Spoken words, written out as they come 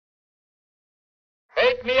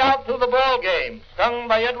Take Me Out to the Ball Game, sung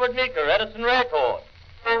by Edward Meeker, Edison Record.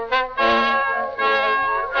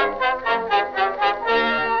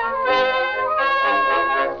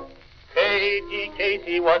 Katie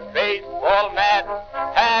Casey was baseball mad,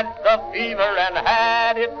 had the fever and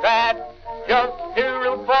had it bad, just to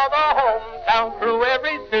root for the hometown crew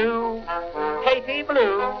every Sue. Katie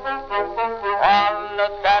Blue. On a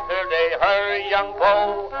Saturday, her young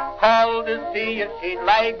beau called to see if she'd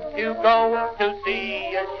like to go to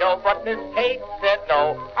see a show, but Miss Kate said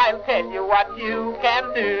no. I'll tell you what you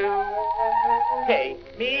can do.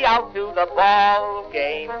 Take me out to the ball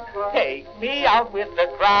game. Take me out with the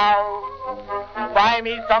crowd. Buy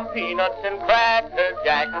me some peanuts and Cracker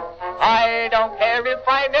Jack. I don't care if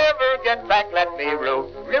I never get back. Let me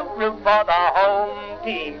root for the home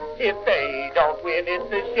team. If they don't win,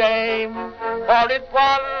 it's a shame. For it's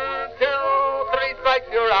 1, 2, 3 strikes,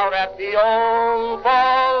 you're out at the old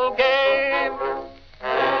ball game.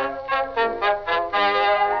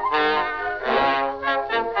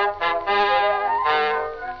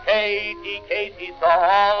 Katie Casey saw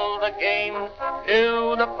all the games,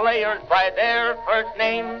 knew the players by their first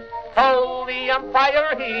names, told the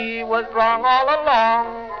umpire he was wrong all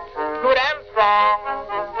along, good and strong.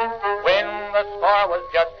 When the score was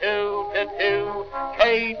just 2-2,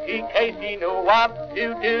 Katie Casey knew what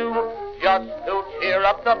to do. Just to cheer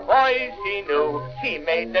up the boys she knew, she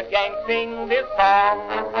made the gang sing this song.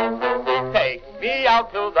 Take me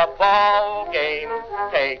out to the ball game.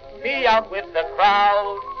 Take me out with the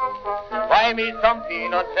crowd. Buy me some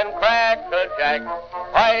peanuts and Cracker Jack.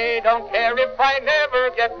 I don't care if I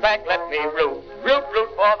never get back. Let me root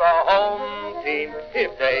for the home team.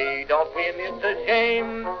 If they don't win, it's a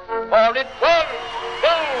shame. For it's 1,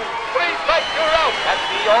 2, 3 strikes, you're out at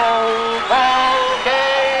the old ball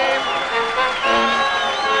game.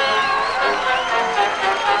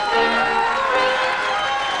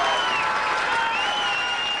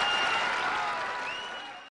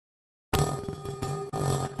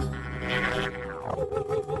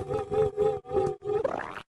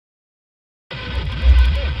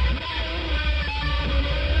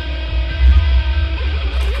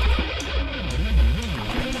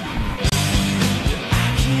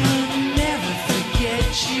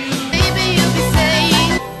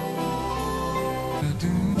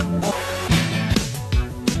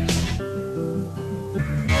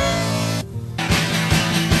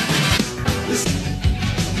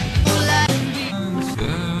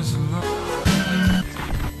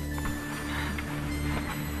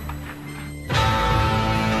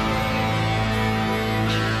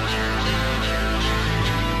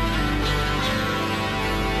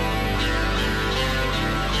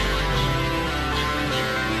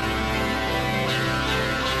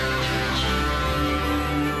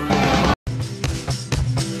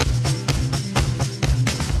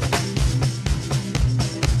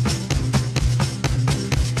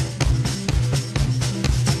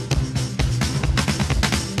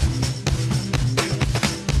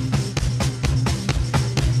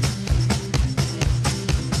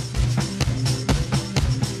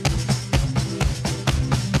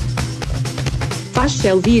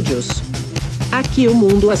 FACHEL Vídeos. Aqui o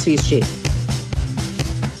mundo assiste.